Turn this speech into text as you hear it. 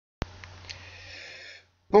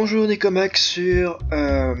Bonjour Nicomac sur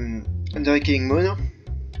Killing Moon.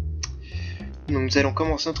 Donc nous allons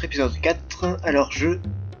commencer notre épisode 4. Alors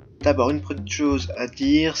d'abord une première chose à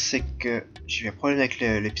dire, c'est que j'ai eu un problème avec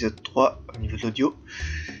l'épisode 3 au niveau de l'audio.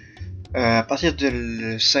 À partir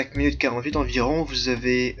de 5 minutes 48 environ, vous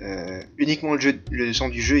avez uniquement le son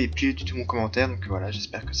du jeu et plus du tout mon commentaire. Donc voilà,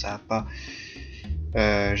 j'espère que ça va pas...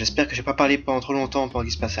 j'espère que j'ai pas parlé pendant trop longtemps pendant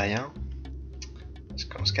qu'il se passait rien. Parce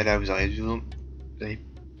qu'en ce cas-là, vous êtes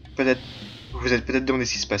peut-être demandé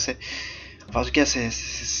ce qui se passait. Enfin, en tout cas, c'est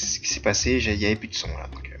ce qui s'est passé. Il y avait plus de son là.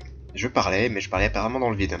 Donc, je parlais, mais je parlais apparemment dans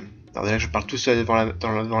le vide. Alors déjà, je parle tout seul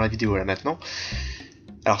devant la vidéo là maintenant.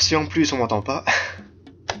 Alors si en plus on m'entend pas,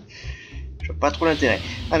 je vois pas trop l'intérêt.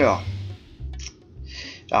 Alors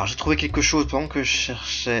j'ai trouvé quelque chose pendant que je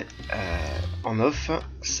cherchais en off.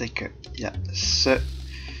 C'est que il y a ce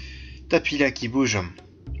tapis là qui bouge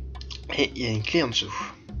et il y a une clé en dessous.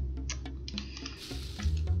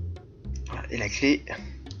 Voilà, et la clé,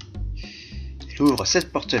 elle ouvre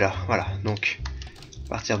cette porte là. Voilà, donc à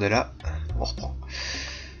partir de là, on reprend.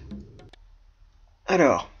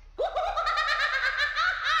 Alors,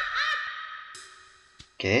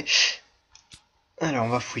 ok. Alors on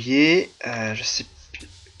va fouiller. Je sais.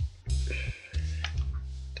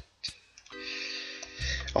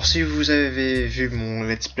 Alors si vous avez vu mon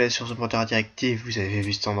let's play sur ce moteur interactif, vous avez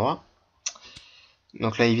vu cet endroit.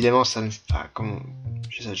 Donc là évidemment ça ne... Enfin, comme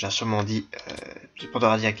j'ai déjà sûrement dit, ce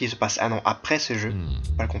moteur interactif se passe un an après ce jeu,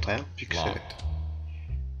 pas le contraire, puisque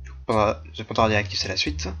ce moteur interactif c'est la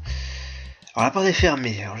suite. Alors la porte est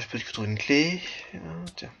fermée, alors je suppose que je trouve une clé.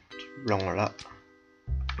 Tiens, truc blanc là.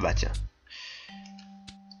 Bah tiens.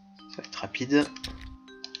 Ça va être rapide.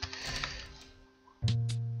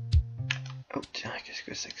 Oh tiens, qu'est-ce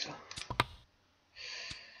que c'est que ça?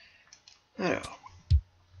 Alors.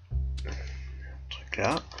 Un truc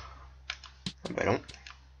là. Un ballon.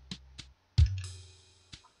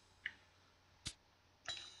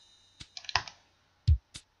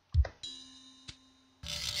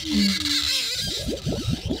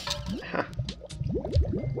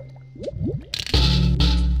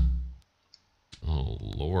 Oh,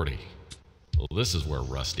 lordy. Well, this is where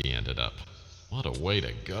Rusty ended up. What a way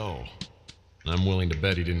to go. I'm willing to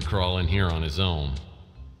bet he didn't crawl in here on his own.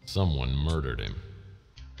 Someone murdered him.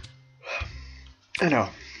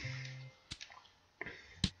 Alors.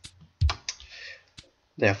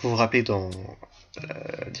 D'ailleurs, vous vous rappelez dans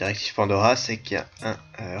Directive Pandora, c'est qu'il y a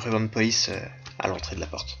un ruban de police à l'entrée de la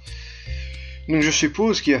porte. Donc je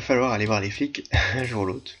suppose qu'il va falloir aller voir les flics un jour ou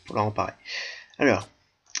l'autre pour leur en parler. Alors,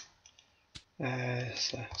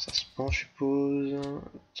 ça se prend, je suppose.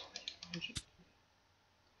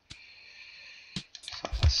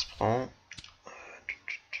 Ça se prend.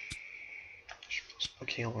 Je pense pas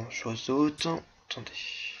qu'il y ait grand chose d'autre. Attendez.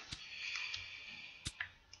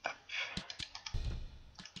 Hop.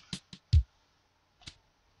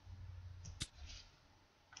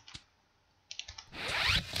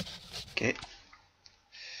 Ok.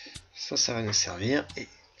 Ça va nous servir. Et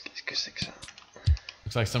qu'est-ce que c'est que ça?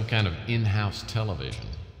 Looks like some kind of in-house television.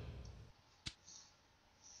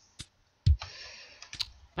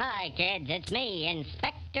 Hi, kids, it's me,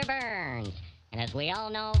 Inspector Burns. And as we all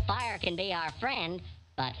know, fire can be our friend,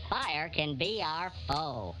 but fire can be our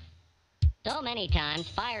foe. So many times,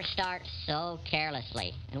 fire starts so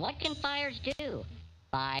carelessly. And what can fires do?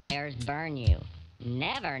 Fires burn you.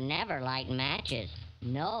 Never, never light matches.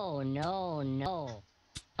 No, no, no.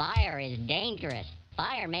 Fire is dangerous.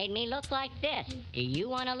 Fire made me look like this. Do you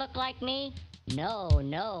want to look like me? No,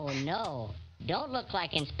 no, no. Don't look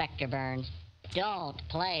like Inspector Burns. Don't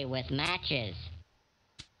play with matches.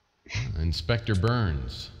 Inspector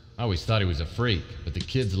Burns. I always thought he was a freak, but the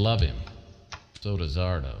kids love him. So does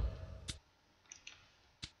Ardo.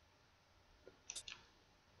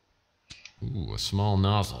 Ooh, a small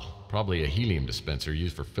nozzle. Probably a helium dispenser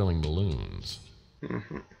used for filling balloons.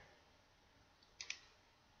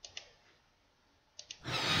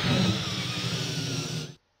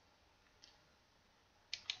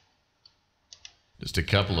 Just a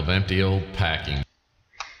couple of empty old packing.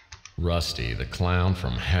 Rusty, the clown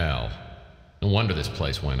from hell. No wonder this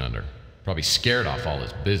place went under. Probably scared off all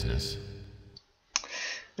his business.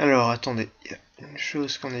 Alors, attendez. Il y a une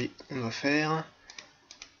chose qu'on doit faire.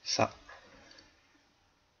 Ça.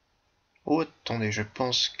 Oh, attendez, je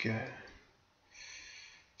pense que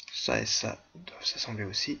ça et ça doivent s'assembler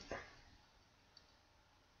aussi.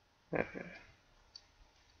 C'est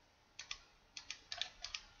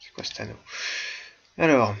quoi cet anneau?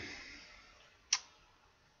 Alors.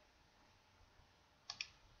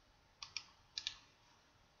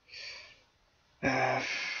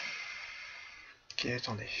 Ok,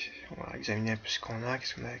 attendez, on va examiner un peu ce qu'on a,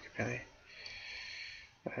 qu'est-ce qu'on a récupéré.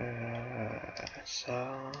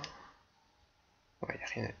 Ça... Ouais,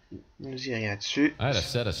 il nous y a rien dessus. I had a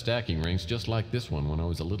set of stacking rings just like this one when I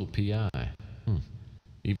was a little PI.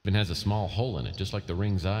 Even has a small hole in it, just like the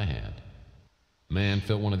rings I had. Man,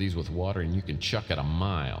 fill one of these with water and you can chuck it a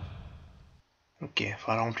mile. Ok, il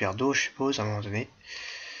faudra le remplir d'eau, je suppose, à un moment donné.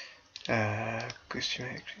 Costume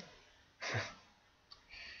avec...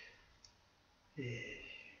 Et...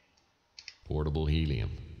 Portable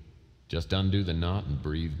helium. Just undo the knot and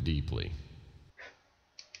breathe deeply.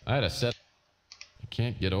 I had a set... I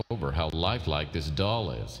can't get over how lifelike this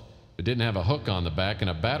doll is. If it didn't have a hook on the back and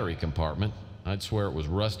a battery compartment, I'd swear it was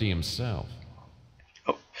Rusty himself.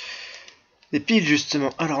 Oh. Des piles,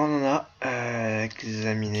 justement. Alors, on en a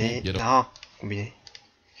examiné. Non, combiné.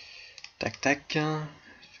 Tac, tac.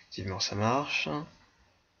 Effectivement, ça marche.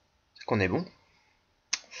 C'est qu'on est bon.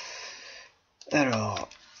 Alors,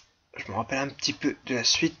 je me rappelle un petit peu de la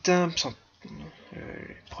suite.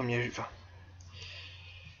 Premier... Enfin,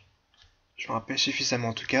 je me rappelle suffisamment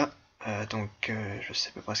en tout cas. Donc, je sais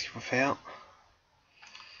à peu près ce qu'il faut faire.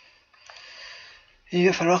 Et il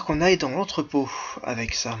va falloir qu'on aille dans l'entrepôt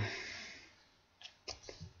avec ça.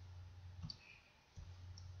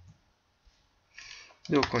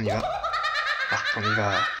 Donc on y va. Alors qu'on y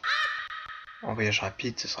va en voyage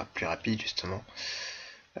rapide, ce sera plus rapide justement.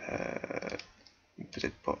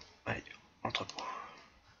 Peut-être pas. Allez, entrepôt.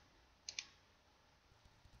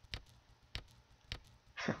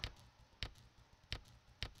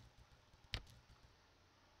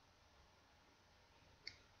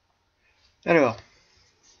 Alors,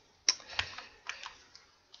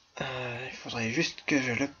 il faudrait juste que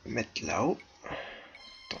je le mette là-haut.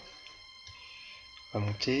 Attends. On va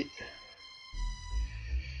monter.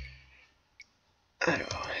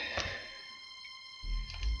 Alors.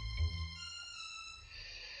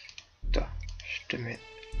 Toi, je te mets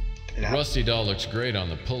là. Rusty doll looks great on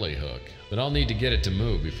the pulley hook, but I'll need to get it to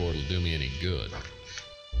move before it'll do me any good.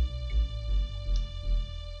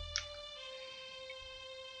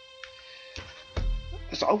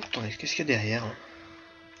 Oh, attendez, qu'est-ce qu'il y a derrière?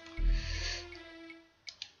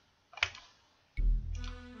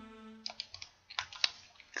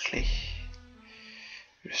 Clé.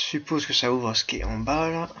 Je suppose que ça ouvre ce qui est en bas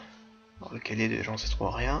là. Alors, lequel est de j'en sais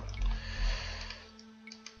trop rien.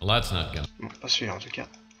 Well, that's not gonna... Bon, pas celui-là en tout cas.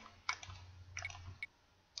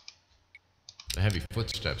 The heavy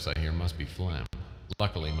footsteps I hear must be Flem.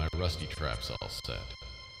 Luckily, my rusty trap's all set.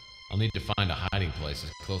 I'll need to find a hiding place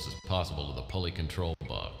as close as possible to the pulley control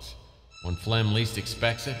box. When Flem least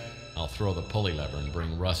expects it, I'll throw the pulley lever and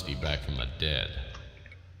bring Rusty back from the dead.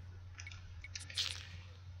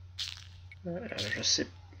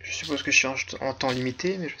 Je suppose que je suis en temps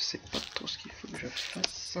limité, mais je sais pas trop ce qu'il faut que je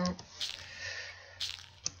fasse.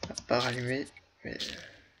 À part allumer, mais...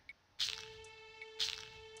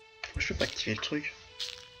 Je peux pas activer le truc.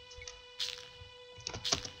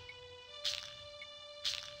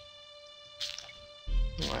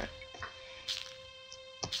 Ouais.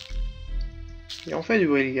 Et on fait du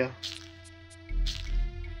bruit les gars.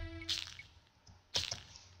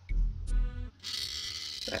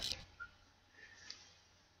 Ouais.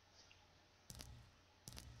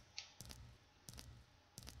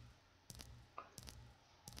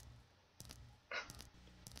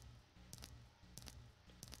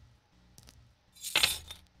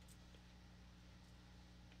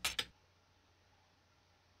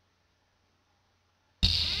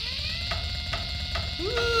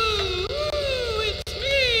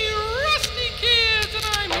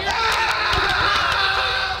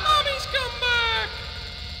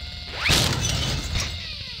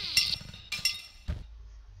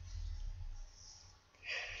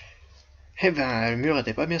 Eh ben, le mur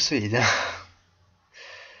était pas bien solide. Hein.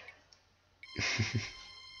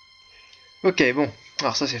 Ok, bon.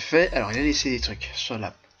 Alors ça c'est fait. Alors il a laissé des trucs sur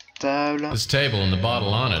la table. This table and the bottle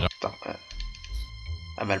on it. Attends,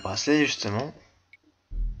 ah bah le bracelet justement.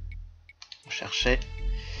 On cherchait.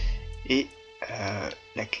 Et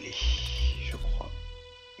la clé, je crois.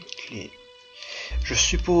 Clé. Je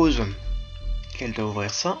suppose qu'elle doit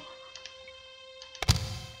ouvrir ça.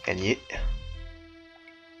 Gagné.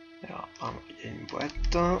 Alors, il y a une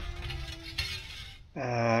boîte.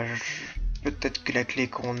 Peut-être que la clé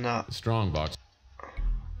qu'on a... Strongbox.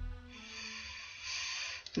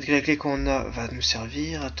 Peut-être que la clé qu'on a va nous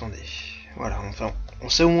servir. Attendez. Voilà, enfin, on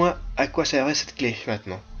sait au moins à quoi servait cette clé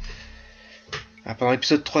maintenant. Ah, pendant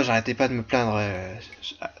l'épisode 3, j'arrêtais pas de me plaindre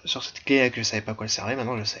sur cette clé que je savais pas à quoi elle servait.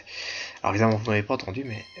 Maintenant, je sais. Alors évidemment, vous m'avez pas entendu,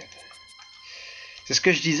 mais... c'est ce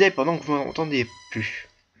que je disais pendant que vous m'entendiez plus.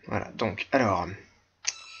 Voilà, donc, alors...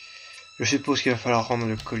 Je suppose qu'il va falloir rendre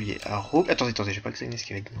le collier à Rogue. Attendez, j'ai pas examiné ce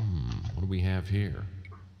qu'il y avait dedans. What do we have here?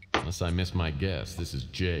 Unless I miss my guess, this is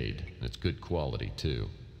jade, and it's good quality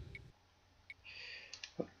too.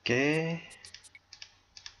 Ok.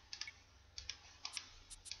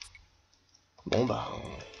 Bon bah...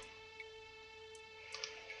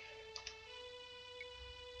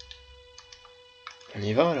 On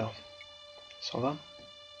y va alors. On s'en va.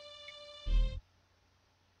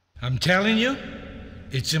 I'm telling you,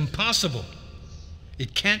 it's impossible.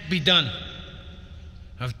 It can't be done.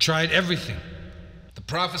 I've tried everything. The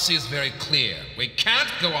prophecy is very clear. We can't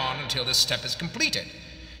go on until this step is completed.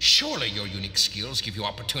 Surely your unique skills give you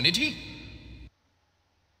opportunity.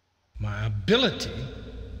 My ability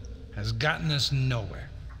has gotten us nowhere.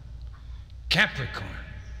 Capricorn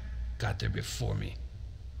got there before me.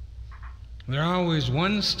 They're always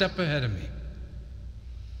one step ahead of me.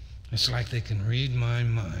 It's like they can read my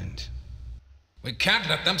mind. We can't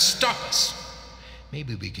let them stop us.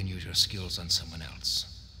 Maybe we can use your skills on someone else.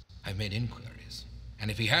 I've made inquiries, and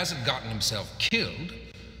if he hasn't gotten himself killed,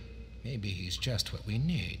 maybe he's just what we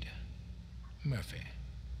need. Murphy.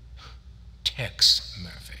 Tex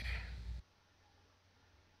Murphy.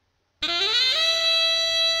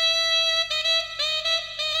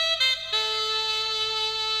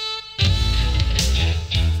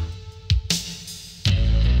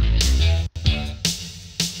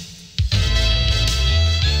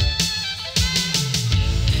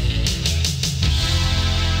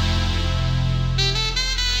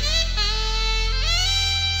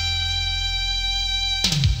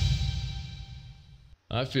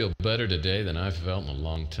 I feel better today than I've felt in a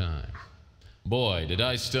long time. Boy, did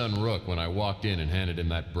I stun Rook when I walked in and handed him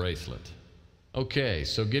that bracelet. Okay,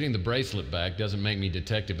 so getting the bracelet back doesn't make me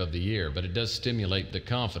Detective of the Year, but it does stimulate the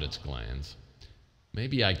confidence glands.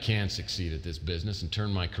 Maybe I can succeed at this business and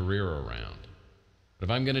turn my career around. But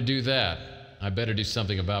if I'm gonna do that, I better do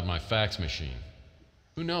something about my fax machine.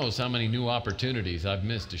 Who knows how many new opportunities I've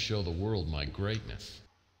missed to show the world my greatness.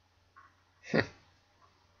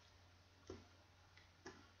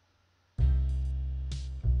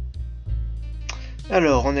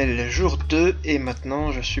 Alors, on est le jour 2 et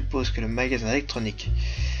maintenant je suppose que le magasin électronique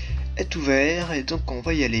est ouvert et donc on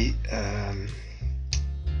va y aller.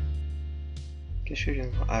 Qu'est-ce que je viens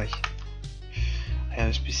de voir? Ah oui. Rien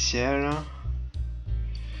de spécial.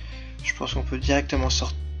 Je pense qu'on peut directement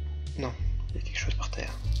sortir. Non, il y a quelque chose par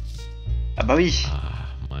terre. Ah bah oui. Ah,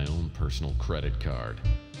 my own personal credit card.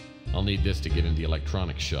 I'll need this to get in the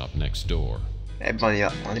electronics shop next door. Eh ben on y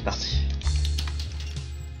va, on est parti.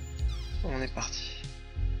 On est parti.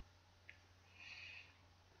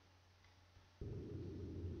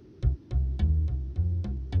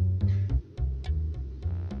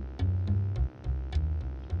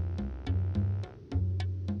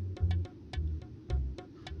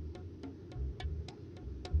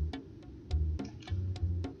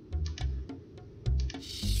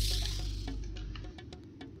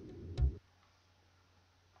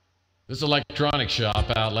 This electronics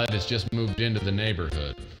shop outlet has just moved into the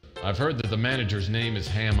neighborhood. I've heard that the manager's name is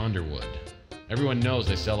Ham Underwood. Everyone knows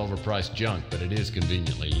they sell overpriced junk, but it is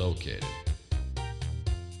conveniently located.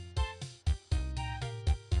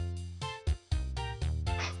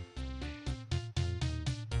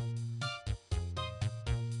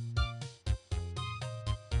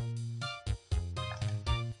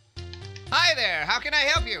 Hi there, how can I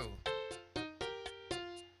help you?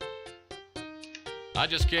 I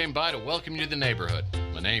just came by to welcome you to the neighborhood.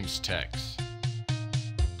 My name's Tex.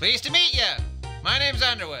 Pleased to meet you. My name's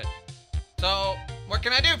Underwood. So, what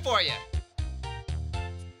can I do for you?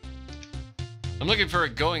 I'm looking for a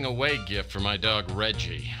going-away gift for my dog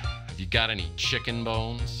Reggie. Have you got any chicken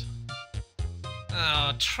bones?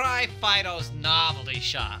 Oh, try Fido's Novelty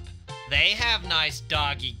Shop. They have nice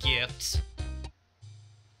doggy gifts.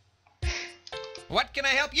 What can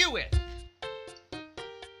I help you with?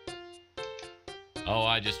 Oh,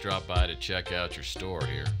 I just dropped by to check out your store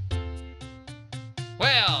here.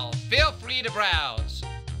 Well, feel free to browse.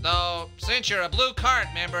 Though, since you're a Blue Card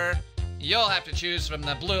member, you'll have to choose from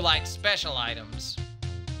the Blue Light special items.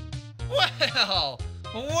 Well,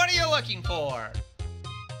 what are you looking for?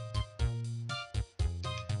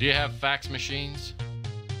 Do you have fax machines?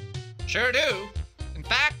 Sure do. In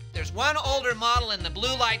fact, there's one older model in the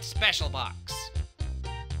Blue Light special box.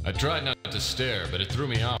 I tried not to stare, but it threw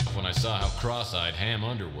me off when I saw how cross-eyed Ham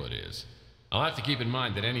Underwood is. I'll have to keep in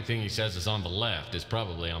mind that anything he says is on the left is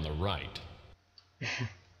probably on the right.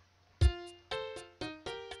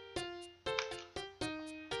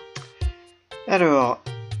 Alors,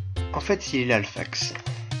 en fait, il est là le fax.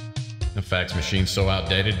 The fax machine's so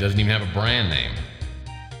outdated it doesn't even have a brand name.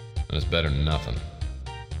 And it's better than nothing.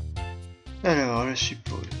 Alors, je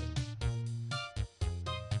suppose.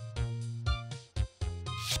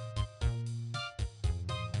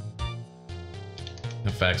 The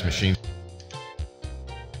fax machine.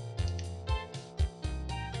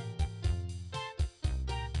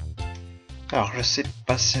 Alors, je sais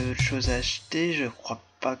pas s'il y a d'autres choses à acheter, je crois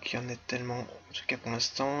pas qu'il y en ait tellement, en tout cas pour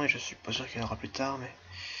l'instant, et je suis pas sûr qu'il y en aura plus tard, mais...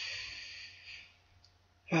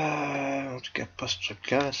 en tout cas, pas ce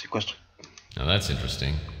truc-là, c'est quoi ce truc? Now that's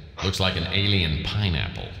interesting. Looks like an alien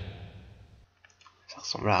pineapple. Ça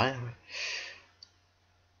ressemble à rien, ouais.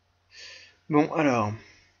 Bon, alors...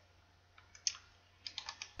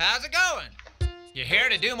 How's it going? You here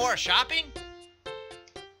to do more shopping?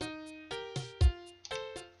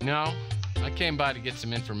 No, I came by to get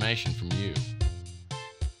some information from you.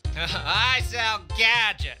 I sell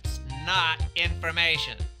gadgets, not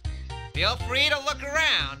information. Feel free to look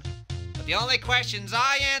around, but the only questions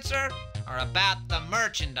I answer are about the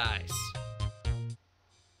merchandise.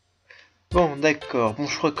 Bon, d'accord. Bon,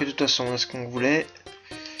 je crois que de toute façon, on a ce qu'on voulait.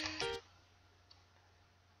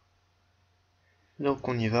 Donc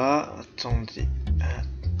on y va. Attendez.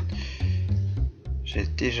 J'ai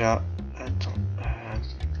déjà... Attends.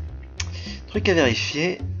 Truc à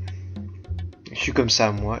vérifier. Je suis comme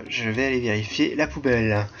ça, moi. Je vais aller vérifier la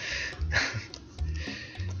poubelle.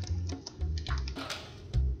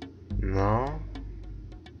 Non.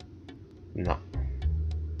 Non.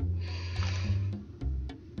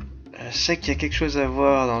 Je sais qu'il y a quelque chose à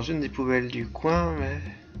voir dans une des poubelles du coin, mais...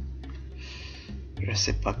 je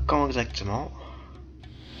sais pas quand exactement.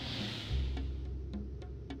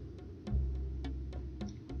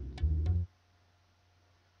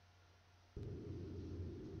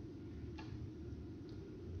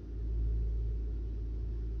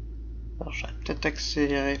 Alors j'aurais peut-être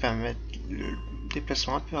accéléré, enfin mettre le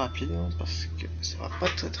déplacement un peu rapide, hein, parce que ça va pas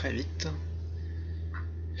très vite.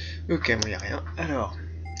 Ok, bon y a rien. Alors,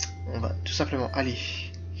 on va tout simplement aller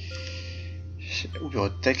au bureau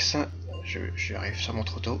de texte. J'arrive sûrement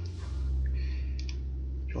trop tôt.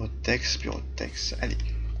 Bureau de texte, allez.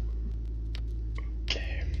 Ok.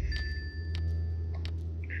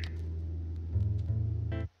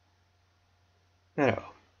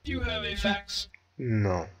 Alors. You have a fax?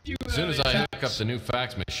 Non. As soon as I hook up the new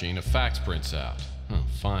fax machine, a fax prints out. Huh,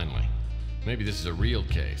 finally. Maybe this is a real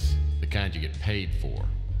case, the kind you get paid for.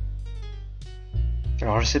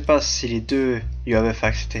 Alors je sais pas si les deux you have a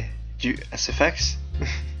fax c'était dû à ce fax.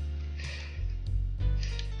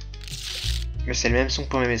 Mais c'est le même son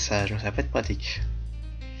pour mes messages, donc ça va pas être pratique.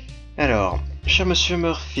 Alors, cher monsieur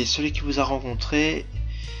Murphy, celui qui vous a rencontré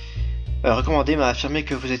recommandé m'a affirmé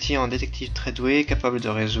que vous étiez un détective très doué, capable de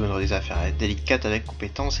résoudre des affaires délicates avec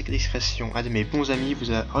compétence et discrétion. Un de mes bons amis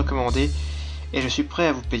vous a recommandé et je suis prêt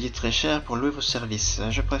à vous payer très cher pour louer vos services.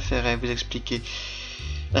 Je préférais vous expliquer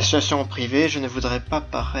la situation en privé, je ne voudrais pas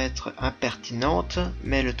paraître impertinente,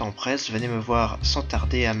 mais le temps presse, venez me voir sans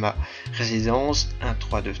tarder à ma résidence,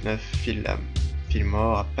 1329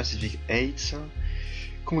 Fillmore à Pacific Heights,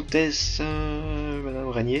 Comtesse Madame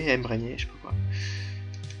Régnier, M. Régnier, je sais pas quoi.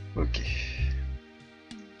 Ok.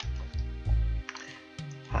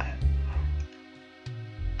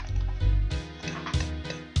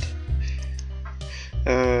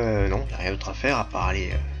 Non, il n'y a rien d'autre à faire à part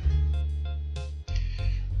aller...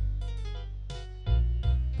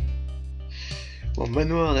 au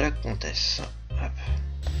manoir de la comtesse. Hop.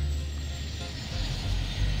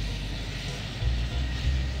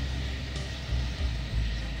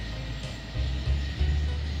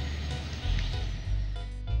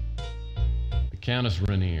 The Countess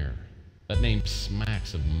Rainier. That name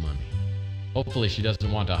smacks of money. Hopefully she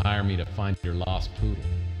doesn't want to hire me to find your lost poodle.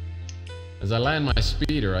 As I land my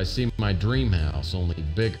speeder, I see my dream house, only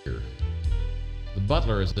bigger. The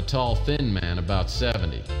butler is a tall, thin man, about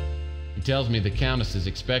 70. He tells me the Countess is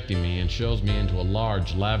expecting me and shows me into a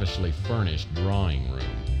large, lavishly furnished drawing room.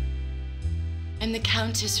 I'm the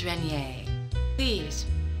Countess Renier. Please,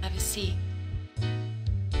 have a seat.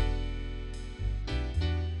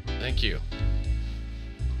 Thank you.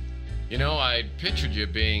 You know, I pictured you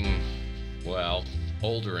being, well,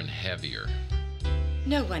 older and heavier.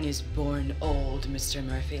 No one is born old, Mr.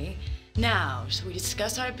 Murphy. Now, shall we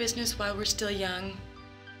discuss our business while we're still young?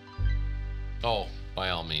 Oh, by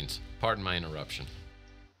all means. Pardon my interruption.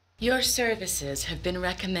 Your services have been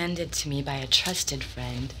recommended to me by a trusted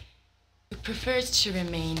friend who prefers to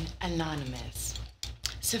remain anonymous.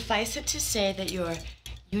 Suffice it to say that your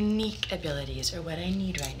unique abilities are what I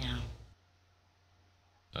need right now.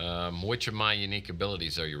 Which of my unique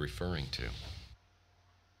abilities are you referring to?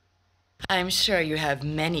 I'm sure you have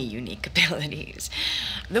many unique abilities.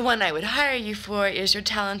 The one I would hire you for is your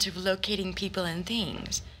talent of locating people and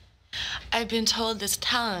things. I've been told this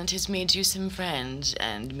talent has made you some friends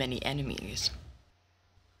and many enemies.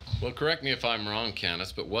 Well, correct me if I'm wrong,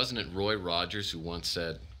 Countess, but wasn't it Roy Rogers who once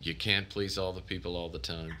said, "You can't please all the people all the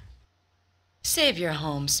time"? Save your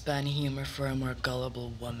homespun humor for a more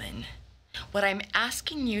gullible woman. What I'm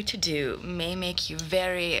asking you to do may make you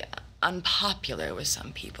very unpopular with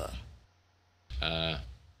some people.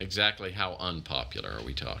 Exactly how unpopular are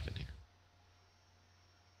we talking here?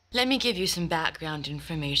 Let me give you some background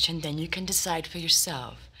information, then you can decide for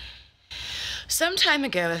yourself. Some time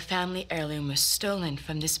ago, a family heirloom was stolen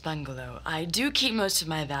from this bungalow. I do keep most of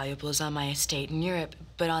my valuables on my estate in Europe,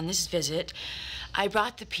 but on this visit, I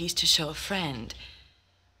brought the piece to show a friend.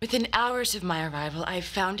 Within hours of my arrival, I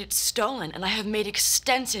found it stolen, and I have made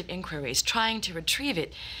extensive inquiries trying to retrieve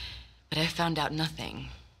it, but I found out nothing.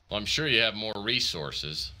 Well, I'm sure you have more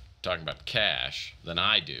resources, talking about cash, than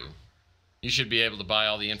I do. You should be able to buy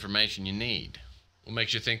all the information you need. What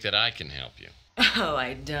makes you think that I can help you? Oh,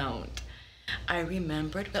 I don't. I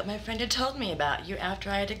remembered what my friend had told me about you after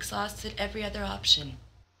I had exhausted every other option.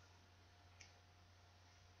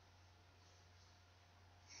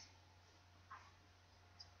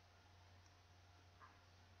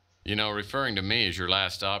 You know, referring to me as your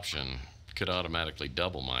last option could automatically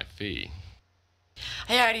double my fee.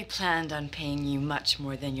 I already planned on paying you much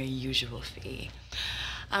more than your usual fee.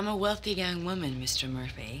 I'm a wealthy young woman, Mr.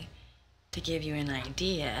 Murphy. To give you an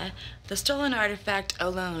idea, the stolen artifact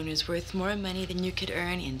alone is worth more money than you could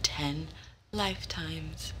earn in 10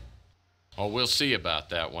 lifetimes. Oh, we'll see about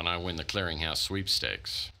that when I win the clearinghouse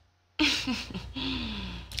sweepstakes.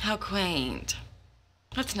 How quaint.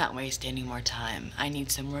 Let's not waste any more time. I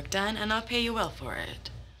need some work done, and I'll pay you well for it.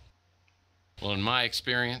 Well, in my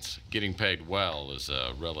experience, getting paid well is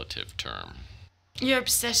a relative term. Your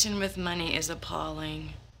obsession with money is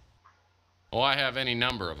appalling. Oh, I have any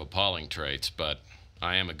number of appalling traits, but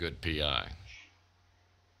I am a good PI.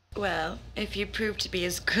 Well, if you prove to be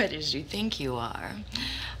as good as you think you are,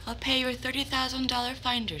 I'll pay you a $30,000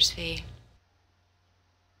 finder's fee.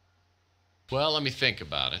 Well, let me think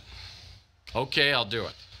about it. Okay, I'll do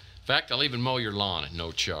it. In fact, I'll even mow your lawn at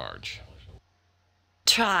no charge.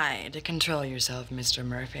 Try to control yourself, Mr.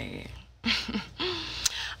 Murphy.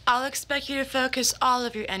 I'll expect you to focus all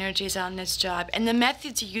of your energies on this job, and the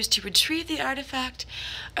methods you use to retrieve the artifact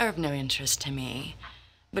are of no interest to me.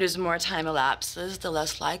 But as more time elapses, the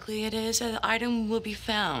less likely it is that the item will be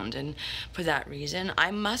found, and for that reason, I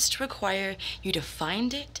must require you to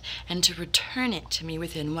find it and to return it to me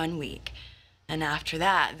within 1 week. And after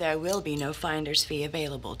that, there will be no finder's fee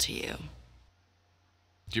available to you.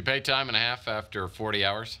 Do you pay time and a half after 40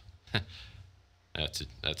 hours? That's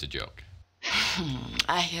a joke.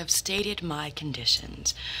 I have stated my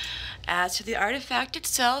conditions. As to the artifact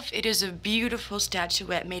itself, it is a beautiful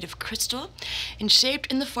statuette made of crystal and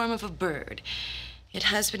shaped in the form of a bird. It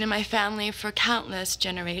has been in my family for countless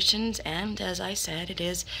generations, and as I said, it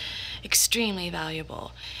is extremely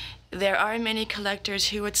valuable. There are many collectors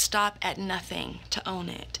who would stop at nothing to own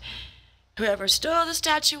it. Whoever stole the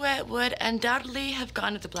statuette would undoubtedly have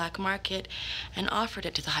gone to the black market and offered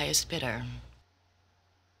it to the highest bidder.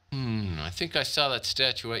 I think I saw that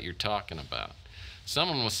statuette you're talking about.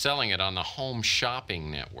 Someone was selling it on the Home Shopping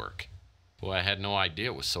Network. Boy, I had no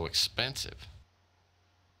idea it was so expensive.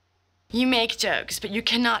 You make jokes, but you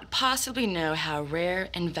cannot possibly know how rare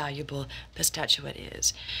and valuable the statuette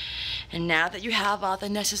is. And now that you have all the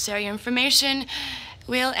necessary information,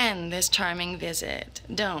 we'll end this charming visit.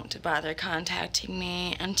 Don't bother contacting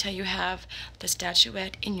me until you have the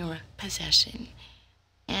statuette in your possession.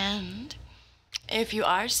 And if you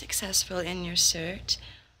are successful in your search,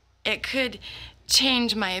 it could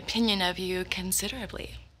change my opinion of you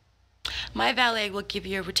considerably. My valet will give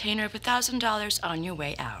you a retainer of $1,000 on your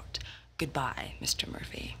way out. Goodbye, Mr.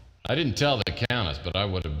 Murphy. I didn't tell the Countess, but I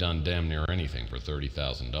would have done damn near anything for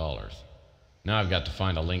 $30,000. Now I've got to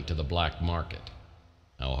find a link to the black market.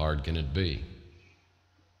 How hard can it be?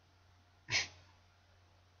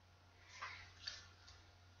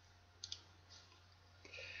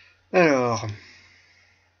 Alors,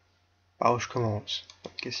 par où je commence?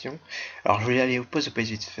 Bonne question. Alors je vais aller au pause au pays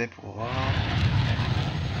vite fait pour voir.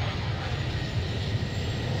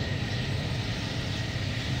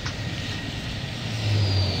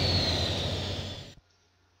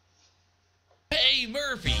 Hey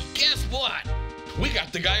Murphy, guess what? We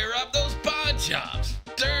got the guy who robbed those pawn shops.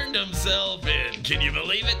 Turned himself in. Can you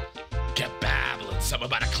believe it? Kept babbling something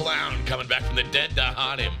about a clown coming back from the dead to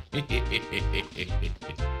haunt him.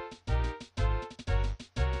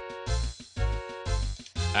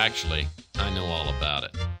 Actually, I know all about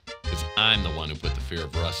it. Because I'm the one who put the fear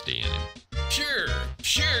of Rusty in him.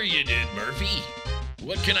 Sure you did, Murphy.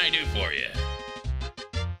 What can I do for you?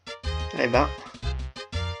 Eh ben,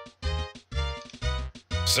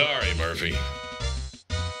 Sorry, Murphy.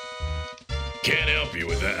 Can't help you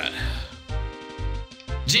with that.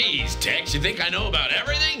 Geez, Tex, you think I know about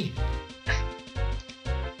everything?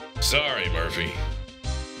 Sorry, Murphy.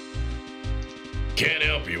 Can't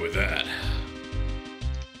help you with that.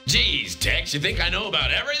 Geez, Tex, you think I know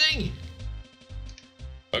about everything?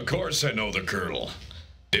 Of course I know the Colonel.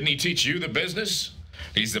 Didn't he teach you the business?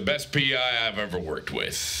 He's the best PI I've ever worked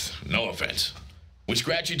with. No offense. We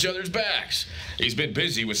scratch each other's backs. He's been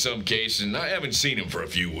busy with some case, and I haven't seen him for a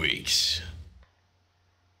few weeks.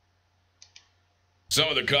 Some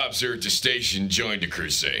of the cops here at the station joined the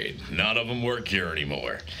crusade. None of them work here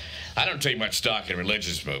anymore. I don't take much stock in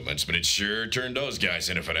religious movements, but it sure turned those guys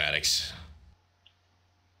into fanatics.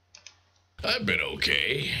 I've been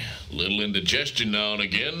okay. Little indigestion now and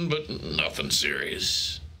again, but nothing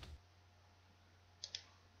serious.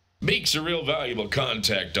 Beak's a real valuable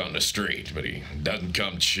contact on the street, but he doesn't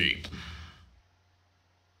come cheap.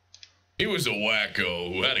 He was a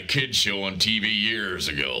wacko who had a kid show on TV years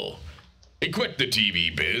ago. He quit the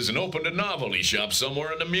TV biz and opened a novelty shop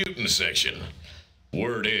somewhere in the mutant section.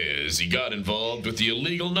 Word is, he got involved with the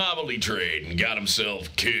illegal novelty trade and got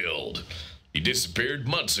himself killed. He disappeared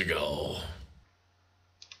months ago.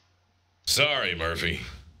 Sorry, Murphy.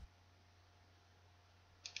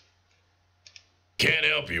 Can't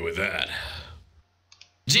help you with that.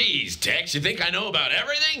 Geez, Tex, you think I know about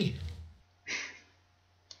everything?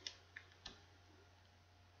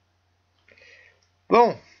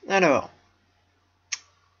 bon, alors.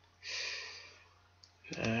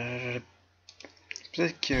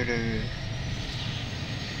 Peut-être que le...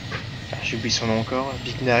 Ah, j'ai oublié son nom encore.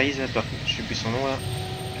 Big Nariz, là, par contre, j'ai oublié son nom là.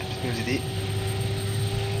 Il va peut-être nous aider.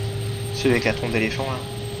 Celui avec la trompe d'éléphant là.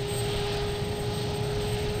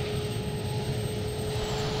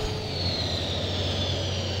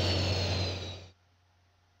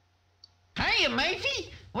 Hiya,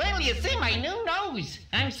 Murphy. Well, you see my new nose.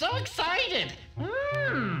 I'm so excited.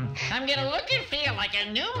 I'm gonna look and feel like a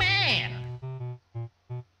new man.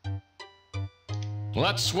 Well,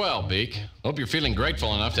 that's swell, Beak. Hope you're feeling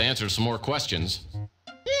grateful enough to answer some more questions.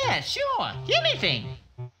 Yeah, sure. Anything.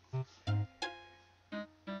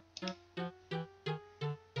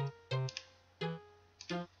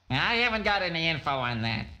 I haven't got any info on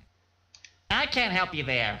that. I can't help you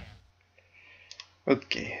there.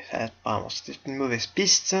 Ok, ça, apparemment c'était une mauvaise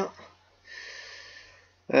piste.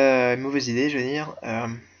 Une mauvaise idée, je veux dire.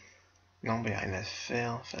 Non, mais il n'y a rien à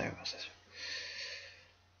faire. Enfin, la conversation.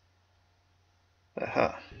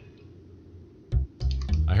 Ah.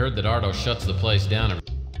 I heard that Ardo shuts the place down.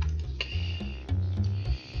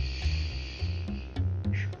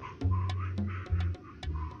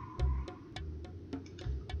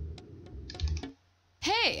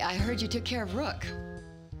 Hey, I heard you took care of Rook.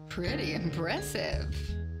 Pretty impressive.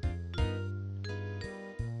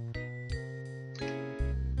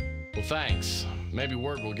 Well, thanks. Maybe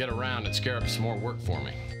word will get around and scare up some more work for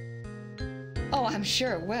me. Oh, I'm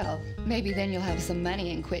sure it will. Maybe then you'll have some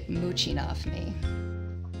money and quit mooching off me.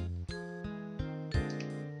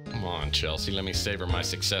 Come on, Chelsea, let me savor my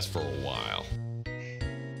success for a while.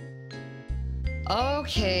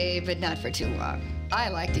 Okay, but not for too long. I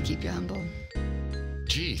like to keep you humble.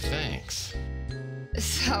 Gee, thanks.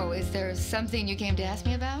 So, is there something you came to ask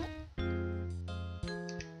me about?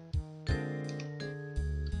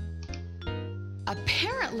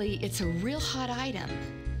 Apparently, it's a real hot item.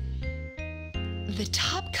 The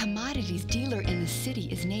top commodities dealer in the city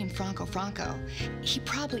is named Franco Franco. He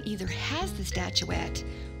probably either has the statuette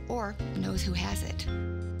or knows who has it.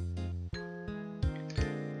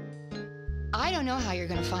 I don't know how you're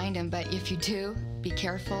gonna find him, but if you do, be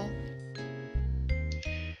careful.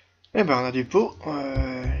 Eh ben on a du pot,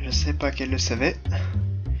 je sais pas qu'elle le savait.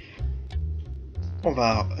 On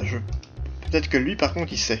va... Peut-être que lui par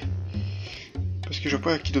contre il sait. Parce que je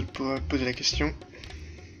vois pas qui d'autre pourrait poser la question.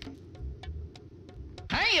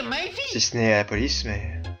 Hiya, Murphy. Si ce n'est à la police,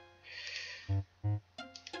 mais...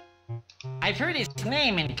 I've heard his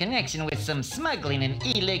name in connection with some smuggling and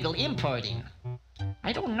illegal importing.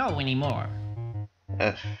 I don't know anymore.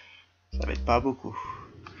 Ça va être pas beaucoup.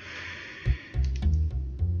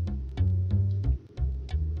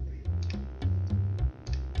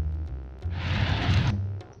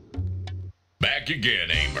 Back again,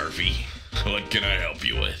 eh, Murphy? What can I help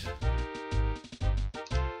you with?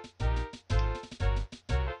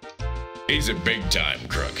 He's a big-time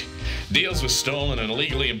crook. Deals with stolen and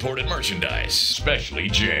illegally imported merchandise, especially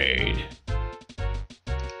jade.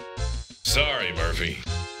 Sorry, Murphy.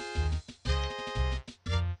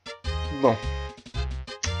 Bon.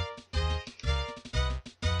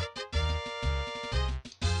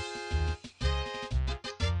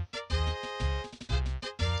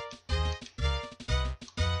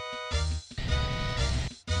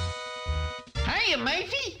 Hiya,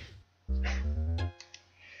 Murphy.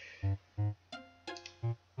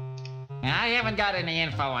 I haven't got any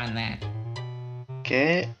info on that.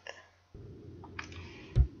 Ok.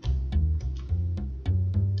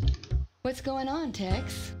 What's going on,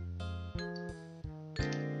 Tex?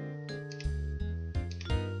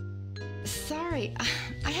 Sorry,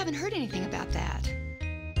 I haven't heard anything about that.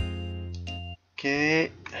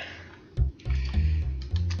 Ok.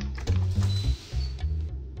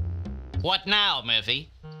 What now,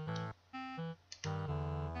 Murphy?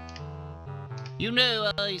 You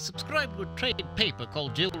know, I subscribe to a trade paper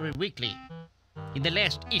called Jewelry Weekly. In the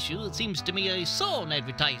last issue, it seems to me I saw an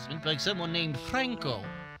advertisement by someone named Franco,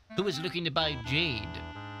 who was looking to buy jade.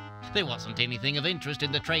 There wasn't anything of interest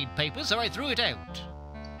in the trade paper, so I threw it out.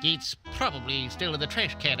 It's probably still in the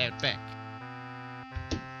trash can out back.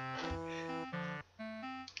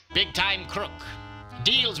 Big-time crook.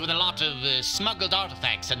 Deals with a lot of smuggled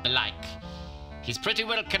artifacts and the like. He's pretty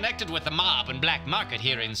well connected with the mob and black market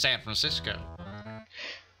here in San Francisco.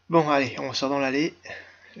 Bon, allez, on sort dans l'allée.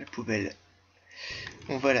 La poubelle.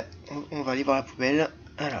 On va aller voir la poubelle.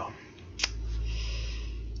 Alors.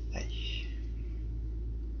 Allez.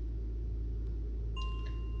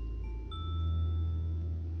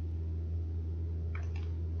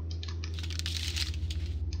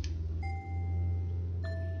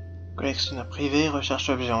 Collection privé, recherche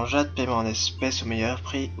objet en jade, paiement en espèces au meilleur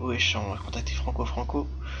prix ou échange. Contactez Franco.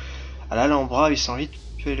 Ah là, l'Ambra 808,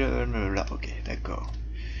 fais là, ok, d'accord.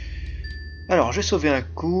 Alors, je vais sauver un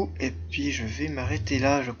coup, et puis je vais m'arrêter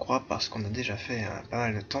là, je crois, parce qu'on a déjà fait pas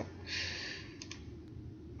mal de temps.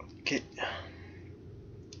 Ok.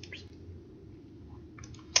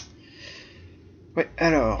 Ouais,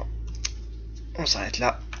 alors, on s'arrête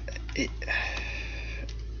là, et...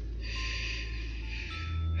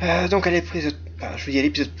 donc à l'épisode, je vous dis à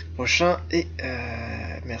l'épisode prochain, et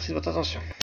merci de votre attention.